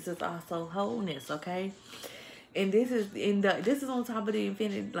beginnings. This is also wholeness, okay? And this is on top of the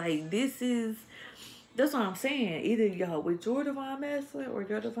infinite. Like, that's what I'm saying. Either y'all with your divine masculine or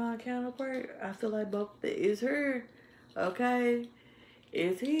your divine counterpart. I feel like both is her, okay?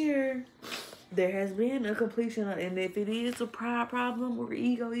 It's here. There has been a completion of, and if it is a pride problem or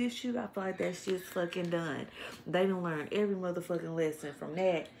ego issue, I feel like that shit's fucking done. They done learned every motherfucking lesson from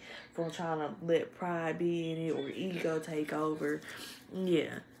that, from trying to let pride be in it or ego take over.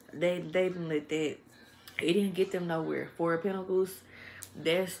 Yeah, they didn't let that. It didn't get them nowhere. Four of Pentacles,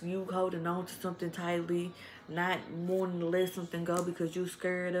 that's you holding on to something tightly, not wanting to let something go because you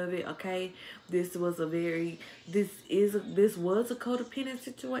scared of it, okay? This was a codependent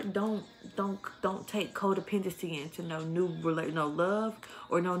situation. Don't take codependency into no love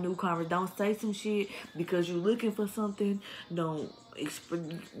or no new conversation. Don't say some shit because you're looking for something. Don't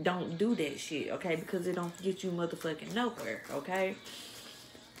do that shit, okay? Because it don't get you motherfucking nowhere, okay?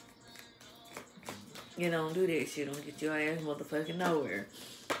 You don't do that shit. Don't get your ass motherfucking nowhere.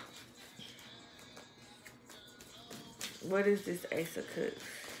 What is this Ace of Cups?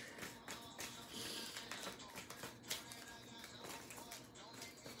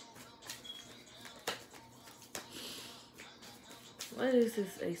 What is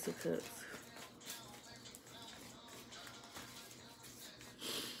this Ace of Cups?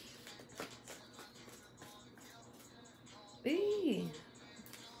 Eee.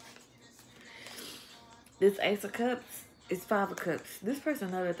 This Ace of Cups is Five of Cups. This person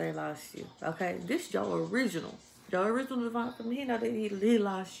know that they lost you, okay? This your original. Your original divine from he know that he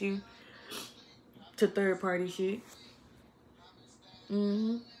lost you to third party shit.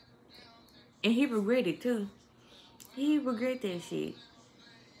 And he regret it too. He regret that shit.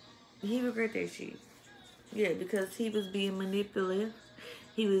 Yeah, because he was being manipulative.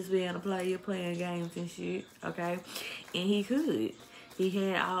 He was being a player, playing games and shit, okay? And he could. He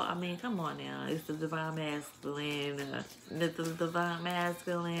had all, I mean, come on now. It's the divine masculine.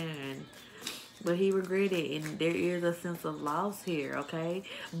 But he regretted, and there is a sense of loss here, okay?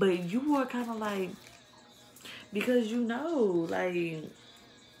 But you were kind of like, because you know, like,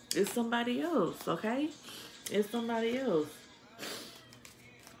 it's somebody else, okay? It's somebody else.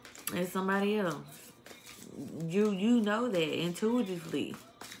 It's somebody else. You know that intuitively,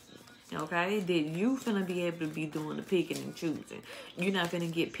 okay? That you finna be able to be doing the picking and choosing. You're not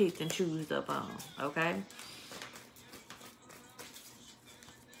finna get picked and choosed up on, okay?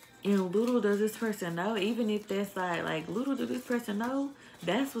 And little does this person know, even if that's like little does this person know,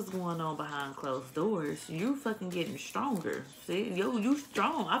 that's what's going on behind closed doors. You fucking getting stronger. See, yo, you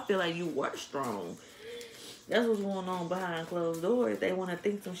strong. I feel like you were strong. That's what's going on behind closed doors. They want to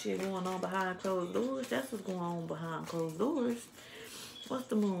think some shit going on behind closed doors. That's what's going on behind closed doors. What's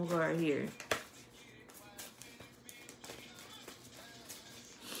the moon card here?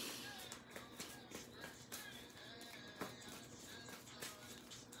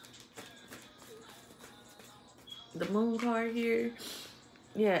 The moon card here.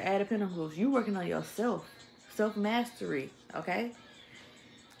 Yeah, Add of Pentacles. You working on yourself. Self-mastery. Okay?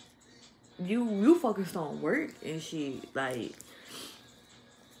 You focused on work and shit. Like,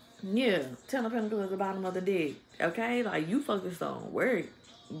 yeah. Ten of Pentacles at the bottom of the deck. Okay? Like, you focused on work.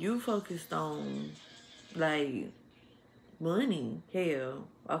 You focused on, like, money. Hell.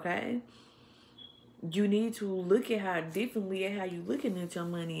 Okay? You need to look at how differently at how you looking at your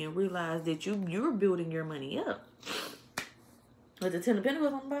money and realize that you're building your money up. With the Ten of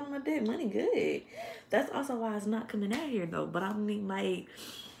Pentacles on the bottom of the deck, money good. That's also why it's not coming out here though. But I mean, like,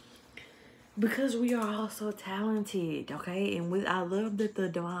 because we are all so talented, okay? And I love that the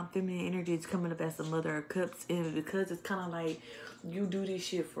divine feminine energy is coming up as the Mother of Cups, and because it's kind of like you do this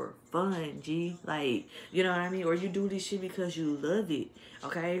shit for fun, G. Like, you know what I mean? Or you do this shit because you love it,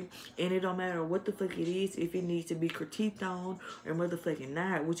 okay? And it don't matter what the fuck it is, if it needs to be critiqued on or motherfucking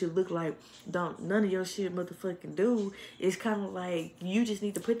not, which it look like none of your shit motherfucking do. It's kind of like you just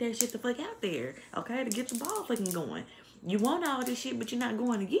need to put that shit the fuck out there, okay? To get the ball fucking going. You want all this shit, but you're not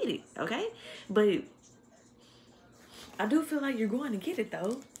going to get it, okay? But I do feel like you're going to get it,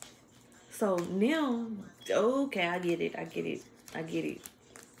 though. So now, okay, I get it. I get it. I get it.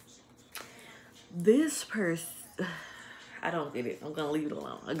 This person, I don't get it. I'm going to leave it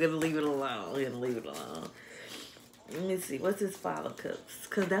alone. I'm going to leave it alone. I'm going to leave it alone. Let me see. What's this Five of Cups?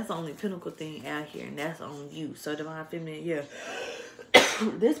 Because that's the only pinnacle thing out here, and that's on you. So divine feminine, yeah.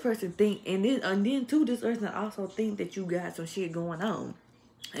 This person think, and then too, this person also think that you got some shit going on.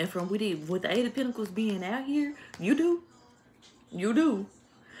 And from with the Eight of Pentacles being out here, you do.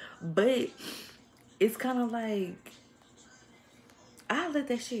 But it's kind of like, I let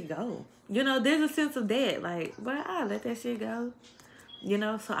that shit go. You know, there's a sense of that, like, but I let that shit go. You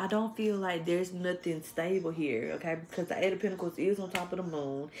know, so I don't feel like there's nothing stable here, okay? Because the Eight of Pentacles is on top of the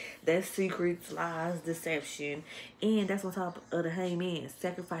moon. That's secrets, lies, deception. And that's on top of the Hangman,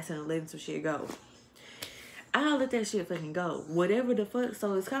 sacrificing and letting some shit go. I'll let that shit fucking go. Whatever the fuck.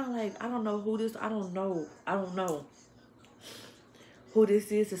 So it's kind of like, I don't know who this, I don't know who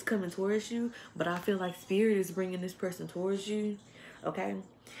this is coming towards you. But I feel like Spirit is bringing this person towards you, okay?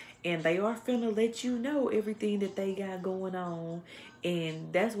 And they are finna let you know everything that they got going on.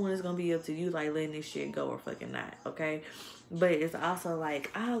 And that's when it's gonna be up to you, like, letting this shit go or fucking not, okay? But it's also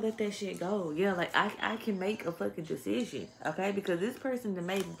like, I'll let that shit go. Yeah, like, I can make a fucking decision, okay? Because this person that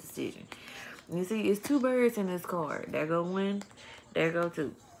made the decision. You see, it's two birds in this card. There go one, there go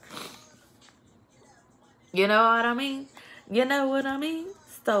two. You know what I mean? You know what I mean?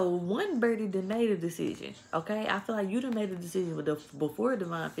 So one birdie done made a decision, okay? I feel like you done made a decision with before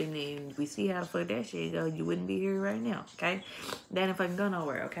divine feminine. We see how the fuck that shit go. You wouldn't be here right now, okay? That ain't fucking go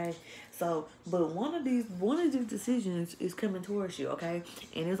nowhere, okay? So, but one of these decisions is coming towards you, okay?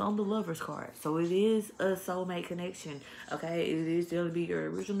 And it's on the Lover's card. So it is a soulmate connection, okay? It is going to be your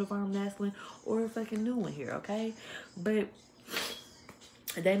original divine masculine or a fucking new one here, okay? But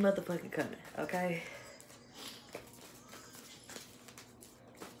they motherfucking coming, okay?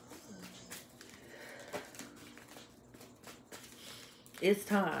 It's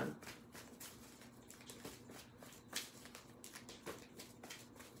time.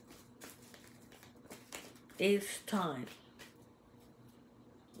 It's time.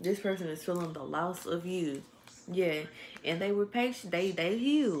 This person is feeling the loss of you. Yeah. And they were patient. They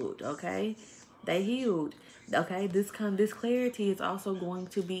healed, okay? They healed. Okay, this clarity is also going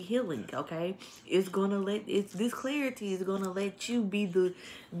to be healing, okay? This clarity is gonna let you be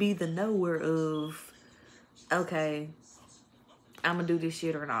the knower of, okay, I'm gonna do this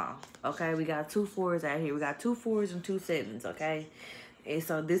shit or not, okay? We got 2 4s out here. We got 2 4s and 2 7s, okay? And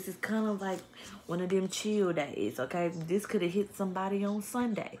so this is kind of like one of them chill days, okay? This could have hit somebody on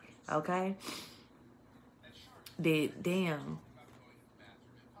Sunday, okay? That, damn.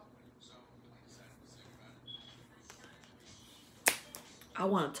 I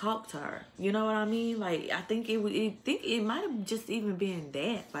want to talk to her. You know what I mean? Like, I think it might have just even been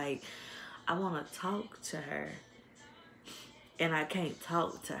that. Like, I want to talk to her. And I can't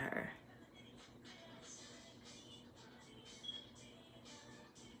talk to her.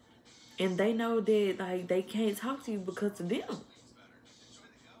 And they know that, like, they can't talk to you because of them.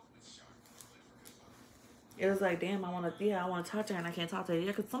 It was like, damn, I want to talk to her and I can't talk to her. Yeah,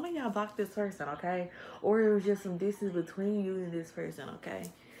 because some of y'all blocked this person, okay? Or it was just some distance between you and this person, okay?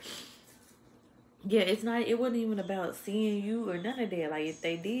 Yeah, it wasn't even about seeing you or none of that. Like, if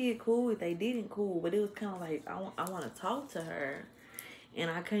they did, cool. If they didn't, cool. But it was kind of like, I want to talk to her.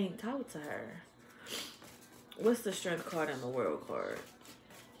 And I can't talk to her. What's the strength card and the world card?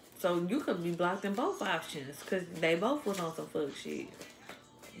 So you could be blocked in both options. Because they both was on some fuck shit.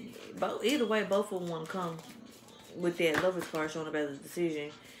 Either way, both of them want to come with that lovers card showing up as a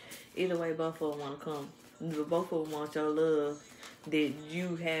decision. Either way, both of them want to come. Both of them want your love that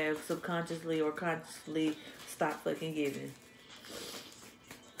you have subconsciously or consciously stopped fucking giving.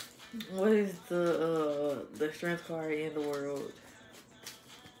 What is the strength card in the world?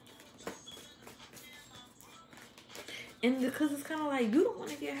 And because it's kind of like, you don't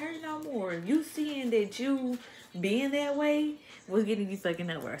want to get hurt no more. You seeing that you being that way was getting you fucking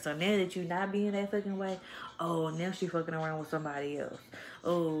nowhere. So now that you not being that fucking way, oh, now she fucking around with somebody else.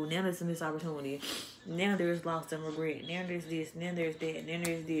 Oh, now there's a missed opportunity. Now there's loss and regret. Now there's this. Now there's that. Now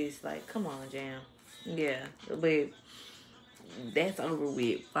there's this. Like, come on, Jam. Yeah, but that's over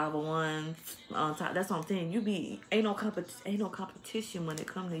with. 501s on top. That's what I'm saying. Ain't no competition when it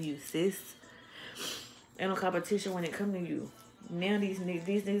comes to you, sis. Ain't no competition when it comes to you. Now these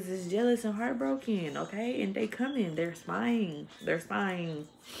niggas is jealous and heartbroken, okay? And they coming. They're spying. They're spying.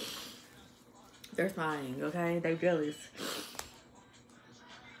 They're spying, okay? They jealous.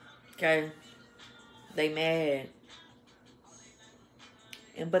 Okay? They mad.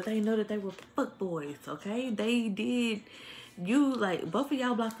 But they know that they were fuck boys, okay? They did. Both of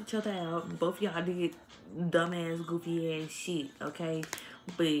y'all blocked each other out. Both of y'all did dumbass, goofy ass shit, okay?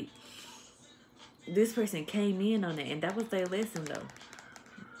 But this person came in on it, and that was their lesson,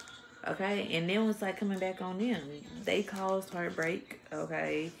 though. Okay? And then it's like coming back on them. They caused heartbreak,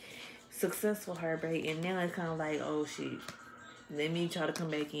 okay? Successful heartbreak, and now it's kind of like, oh, shit. Let me try to come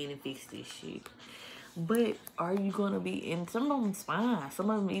back in and fix this shit. But are you going to be, and some of them's fine. Some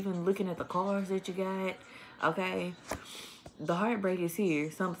of them even looking at the cards that you got, okay? The heartbreak is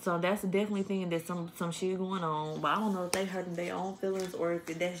here. So that's definitely thinking that some shit going on. But I don't know if they hurting their own feelings or if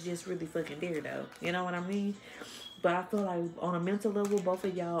that's just really fucking there, though. You know what I mean? But I feel like on a mental level, both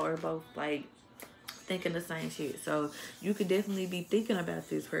of y'all are both, like, thinking the same shit. So you could definitely be thinking about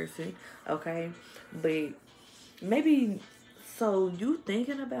this person, okay? But maybe, so you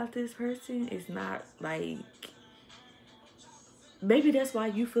thinking about this person is not, like, maybe that's why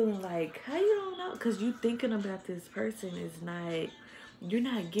you feeling like, how you don't know? Because you thinking about this person is not, you're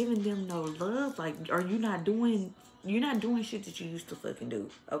not giving them no love. Like, or you're not doing shit that you used to fucking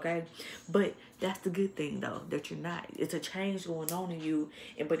do, okay? But that's the good thing, though, that you're not. It's a change going on in you,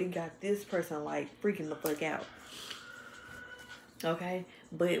 but it got this person, like, freaking the fuck out, okay?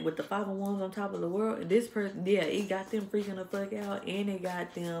 But with the 501s on top of the world, this person, yeah, it got them freaking the fuck out, and it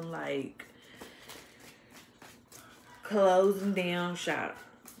got them, like, closing down shop,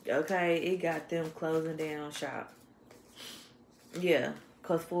 okay? It got them closing down shop. Yeah,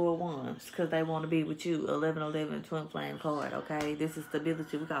 because 401s, because they want to be with you. 1111 twin flame card, okay? This is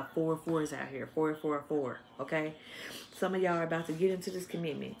stability. We got 4 4s out here. 4 4 4, okay? Some of y'all are about to get into this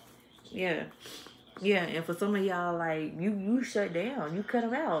commitment. Yeah. Yeah, and for some of y'all, like, you shut down. You cut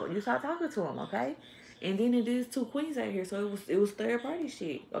them out. You stop talking to them, okay? And then it is 2 queens out here, so it was third party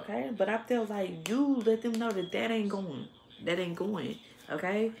shit, okay? But I feel like you let them know that ain't going. That ain't going,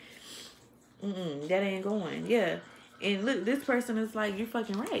 okay? That ain't going, yeah. And look, this person is like, you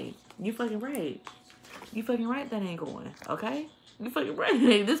fucking right. You fucking right. You fucking right, that ain't going, okay? You fucking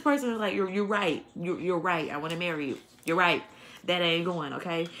right. This person is like, you're right. You're right. I want to marry you. You're right. That ain't going,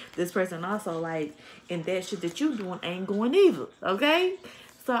 okay? This person also, like, and that shit that you doing ain't going either, okay?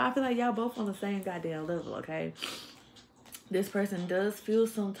 So I feel like y'all both on the same goddamn level, okay? This person does feel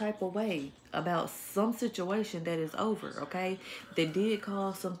some type of way about some situation that is over, okay? That did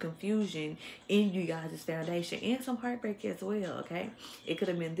cause some confusion in you guys' foundation and some heartbreak as well, okay? It could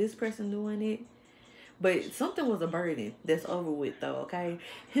have been this person doing it, but something was a burden that's over with, though, okay?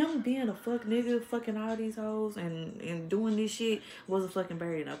 Him being a fuck nigga, fucking all these hoes and doing this shit was a fucking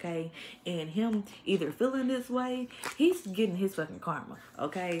burden, okay? And him either feeling this way, he's getting his fucking karma,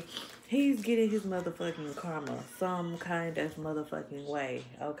 okay? He's getting his motherfucking karma some kind of motherfucking way,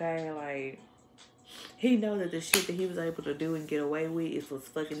 okay? Like, he know that the shit that he was able to do and get away with was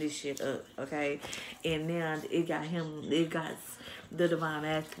fucking this shit up, okay? And now it got the divine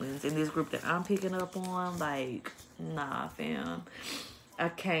masculines in this group that I'm picking up on. Like, nah, fam. I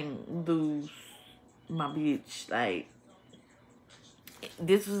can't lose my bitch. Like,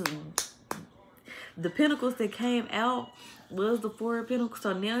 this was the pentacles that came out was the Four of Pentacles.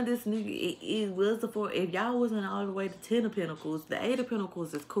 So now this nigga, it was the Four. If y'all wasn't all the way to 10 of Pentacles, the 8 of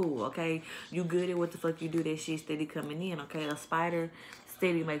Pentacles is cool, okay? You good at what the fuck you do, that shit steady coming in, okay? A spider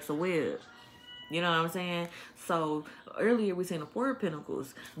steady makes a web. You know what I'm saying? So earlier we seen the Four of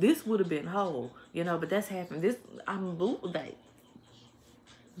Pentacles. This would have been whole, you know, but that's happened. This, I'm like,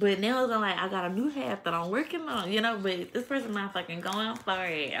 but now it's like I got a new half that I'm working on, you know, but this person not fucking going for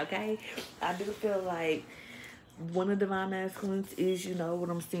it, okay? I do feel like one of the divine masculines is, you know what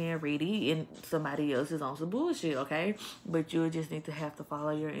I'm saying, ready, and somebody else is on some bullshit, okay? But you just need to have to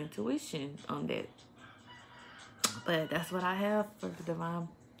follow your intuition on that. But that's what I have for the divine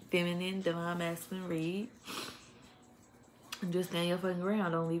feminine, divine masculine read. And just stand your fucking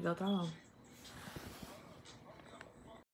ground. Don't leave your throne.